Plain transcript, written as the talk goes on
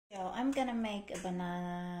I'm gonna make a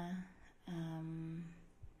banana,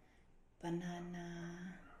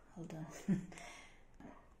 hold on.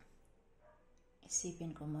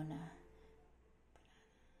 Isipin ko muna.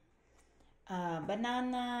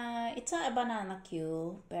 Banana, it's not a banana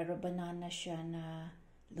cue, pero banana siya na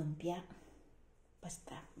lumpia.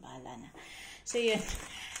 Basta, bahala na. So yun,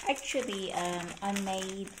 actually, I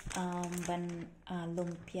made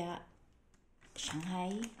lumpia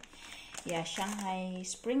Shanghai. Yeah, Shanghai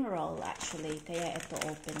spring roll actually. Kaya ito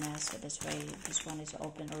open na, so that's why this one is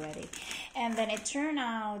open already. And then it turned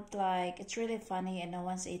out like it's really funny, and no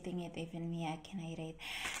one's eating it, even me. I can eat it.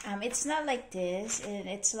 It's not like this.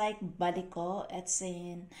 It's like badiko. It's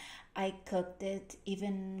in I cooked it.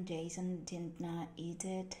 Even Jason did not eat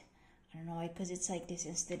it. I don't know, because it's like this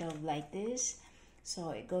instead of like this.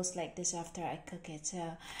 So it goes like this after I cook it.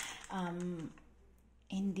 So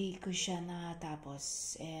hindi ko siya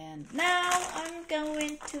natapos. And now I'm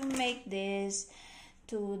going to make this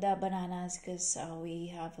to the bananas because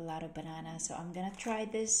we have a lot of bananas. So I'm gonna try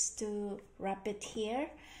this to wrap it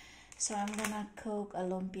here. So I'm gonna cook a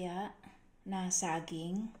lumpia na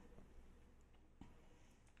saging.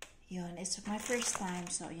 Yun, it's my first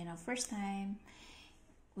time. So, you know, first time,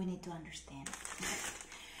 we need to understand.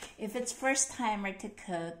 If it's first timer to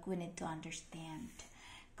cook, we need to understand.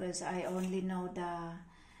 Because I only know the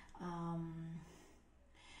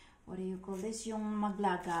what do you call this? Yung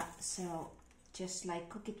maglaga. So just like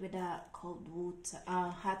cook it with a cold water,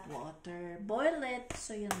 hot water, boil it.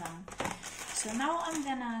 So yun lang. So now I'm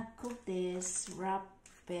gonna cook this, wrap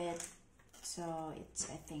it. So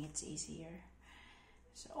I think it's easier.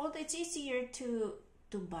 So although it's easier to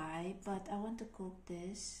buy, but I want to cook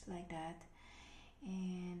this like that.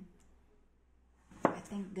 And I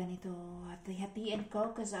think ganito hati-hatiin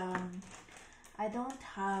ko because I don't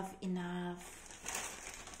have enough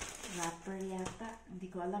wrapper yata. Hindi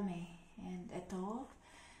ko alam eh. And ito.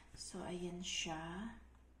 So ayan siya.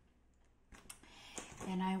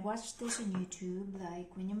 And I watched this on YouTube.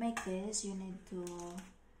 Like when you make this, you need to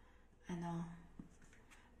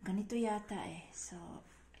ganito yata eh. So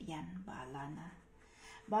yan, bahala na.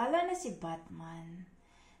 Bahala na si Batman.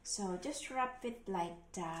 So just wrap it like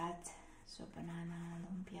that. So banana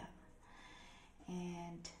lumpia.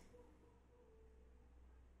 And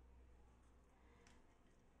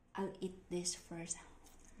I'll eat this first.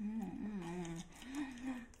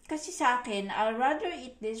 Kasi sa akin, I'll rather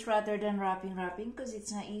eat this rather than wrapping because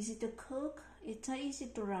it's not easy to cook. It's not easy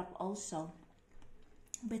to wrap also.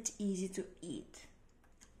 But it's easy to eat.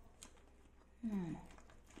 Yan.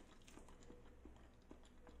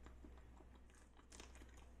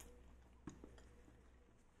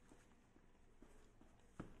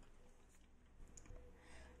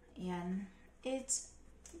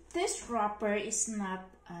 This wrapper is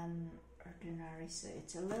not ordinary, so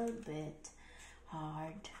it's a little bit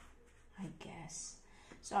hard, I guess.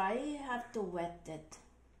 So I have to wet it.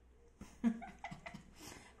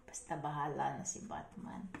 Basta bahala na si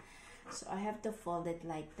Batman. So I have to fold it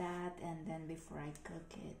like that, and then before I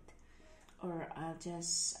cook it, or I'll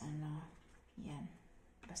just yan,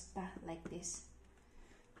 basta like this.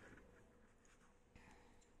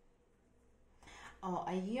 Oh,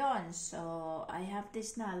 ayun. So, I have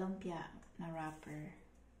this na lumpia na wrapper.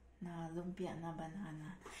 Na lumpia na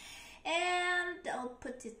banana. And I'll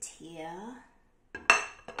put it here.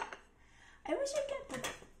 I wish I can put...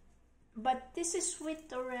 But this is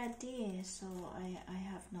sweet already. So, I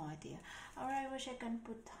have no idea. Or I wish I can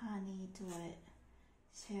put honey to it.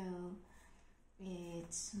 So,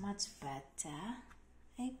 it's much better,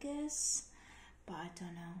 I guess. But I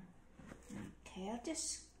don't know. Okay, I'll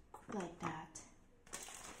just cook like that.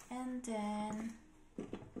 And then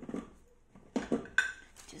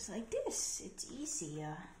just like this, it's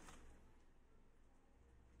easier.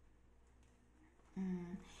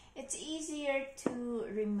 It's easier to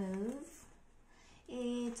remove.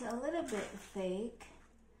 It's a little bit thick.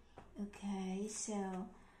 Okay, so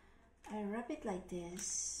I wrap it like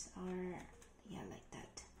this, or yeah, like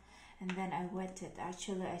that. And then I wet it.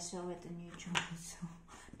 Actually, I saw it on YouTube, so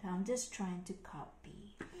I'm just trying to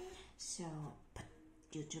copy. So, but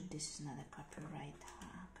YouTube, this is not a copyright,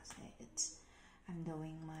 because I'm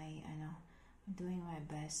doing my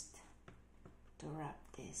best to wrap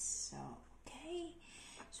this. So okay,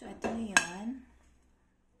 so ito na yun.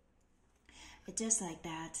 It's just like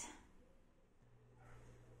that.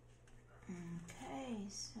 Okay,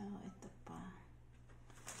 so ito pa.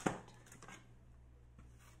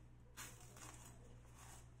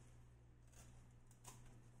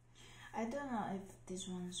 I don't know if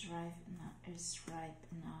this one's ripe enough,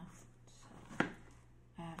 so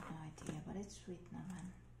I have no idea, but it's sweet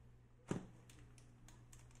naman.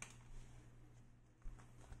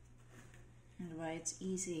 it's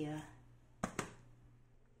easier.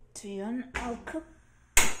 So yun, I'll cook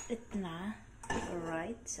it na.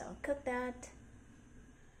 Alright, so I'll cook that.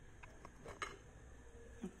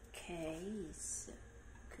 Okay, so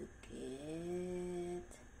cook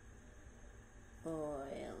it.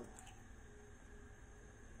 Oil.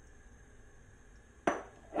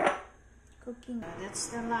 Cooking. That's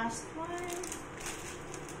the last one.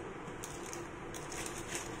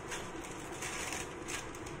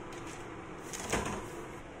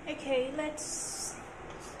 Okay, let's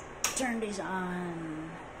turn this on.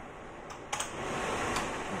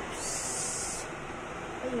 Oops.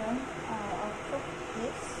 Ayun, I'll cook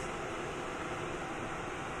this.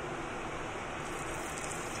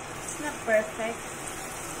 It's not perfect.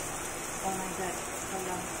 Oh my god,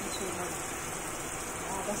 walang susunod.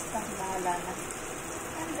 Basta bahala na.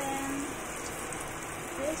 And then,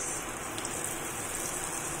 this.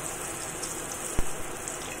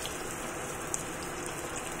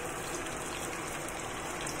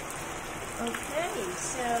 Okay,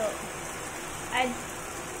 so I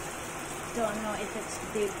don't know if it's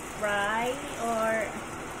deep fry or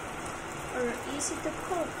easy to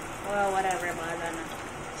cook or whatever, bahala na.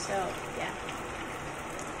 So yeah.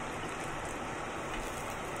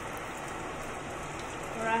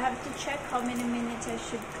 Or I have to check how many minutes I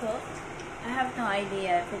should cook. I have no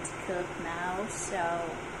idea if it's cooked now, so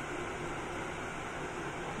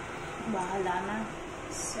bahala na.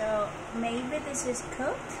 So maybe this is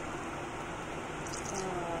cooked.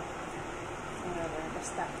 Whatever,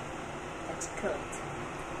 basta it's cooked.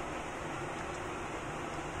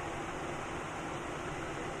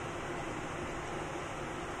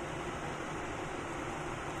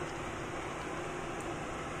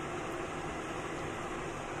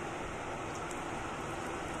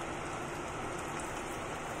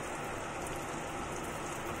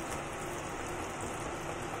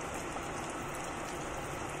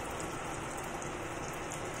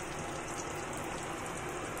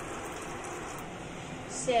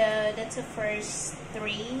 So that's the first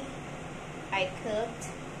 3 I cooked,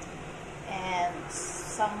 and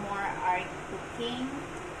some more are cooking.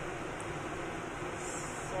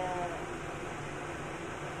 So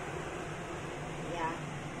yeah,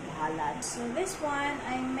 bahala. So this one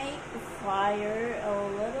I make the fire a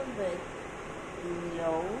little bit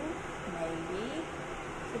low, maybe.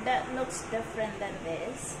 So that looks different than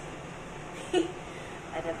this.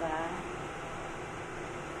 Diba?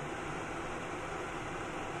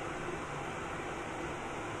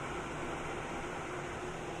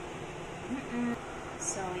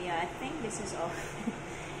 So yeah, I think this is all.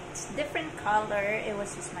 It's different color. It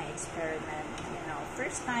was just my experiment, you know.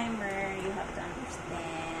 First timer, you have to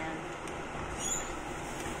understand.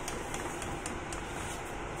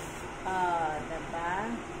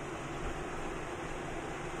 Diba?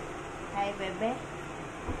 Hi, bebe.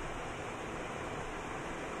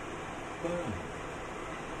 Burn.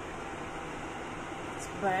 It's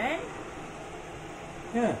burn?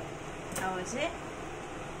 Yeah. How is it?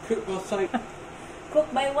 Cooked by Satan.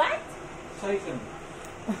 Cooked by what? Satan.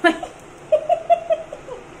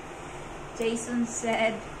 Jason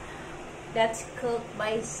said that's cooked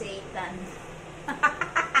by Satan.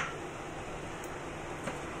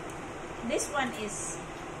 This one is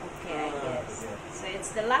okay, I guess. Yeah. So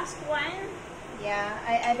it's the last one. Yeah,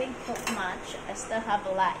 I didn't cook much. I still have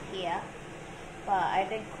a lot here. But I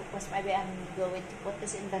didn't cook much. Maybe I'm going to put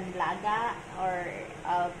this in the nilaga, or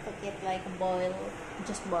I'll cook it like boil,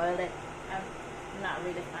 just boil it. I'm not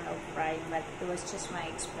really fan of frying, but it was just my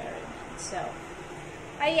experiment. So,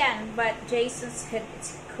 ayan, but Jason said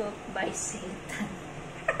it's cooked by Satan.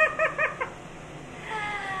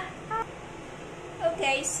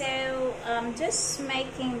 Okay, so just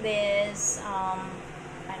making this,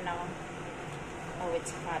 I know, oh,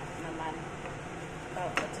 it's hot naman. Oh,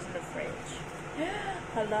 what's in the fridge?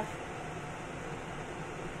 Hala.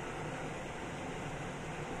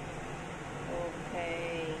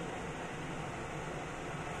 Okay.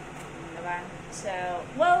 So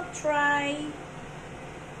we'll try.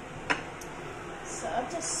 So I'll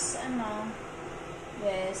just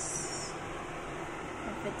this,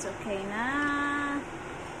 if it's okay na.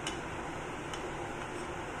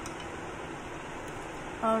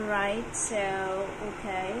 Alright, so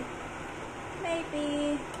okay.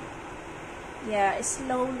 Maybe, yeah,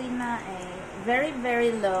 slowly na very,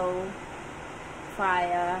 very low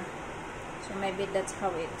fire. So maybe that's how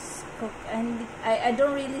it's cooked. And I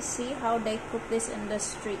don't really see how they cook this in the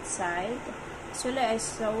street side. Actually, I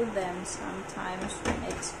saw them sometimes when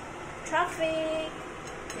it's traffic,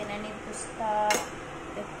 then I need to stop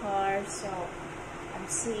the car. So I'm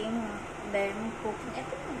seeing them cooking.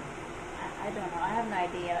 I don't know. I have no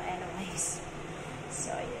idea anyways.